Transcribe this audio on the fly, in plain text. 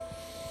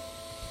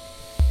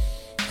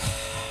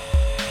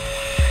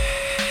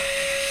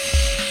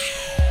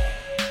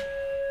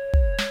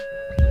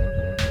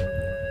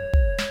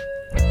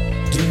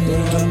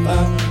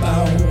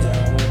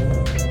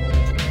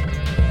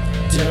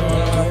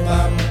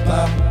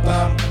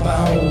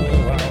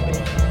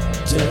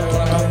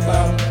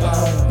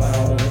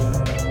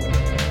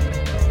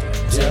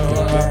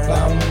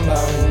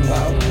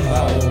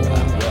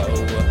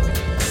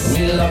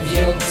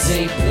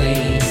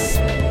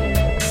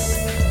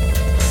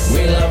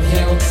love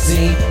you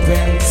deep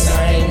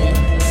inside.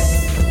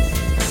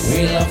 We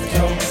love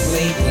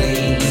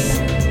completely.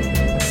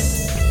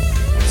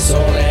 So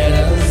let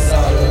us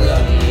all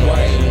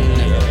unwind.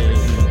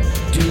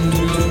 Do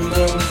do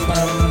do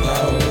bum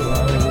bum.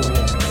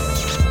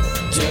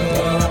 Do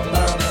bum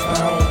bum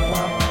bum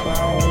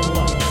bum.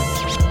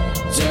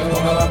 Do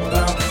bum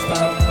bum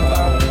bum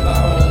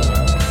bum.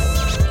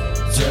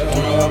 Do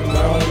bum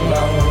bum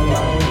bum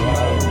bum.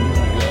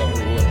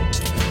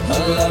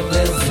 Our love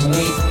is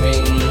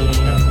weeping.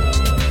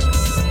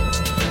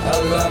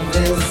 Our love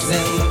is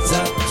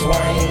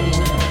intertwined.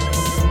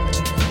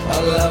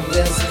 Our love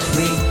is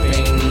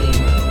creeping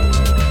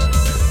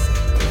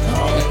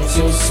all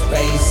into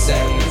space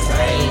and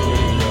time.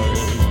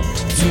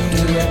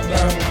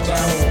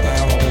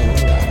 Do-do-da-bow-bow-bow.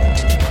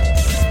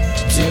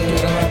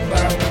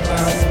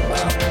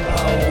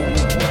 Do-do-da-bow-bow-bow.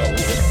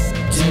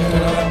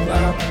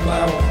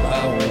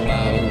 Do-do-da-bow-bow-bow.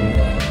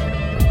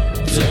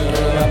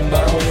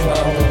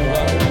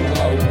 Do-do-da-bow-bow-bow.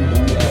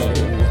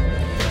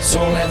 So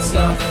let's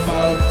not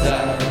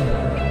falter.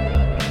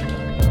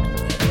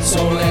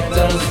 So let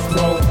us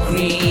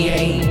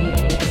procreate.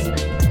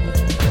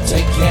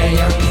 Take care,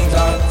 young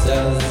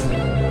daughters.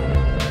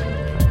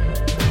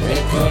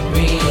 It could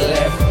be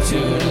left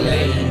too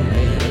late.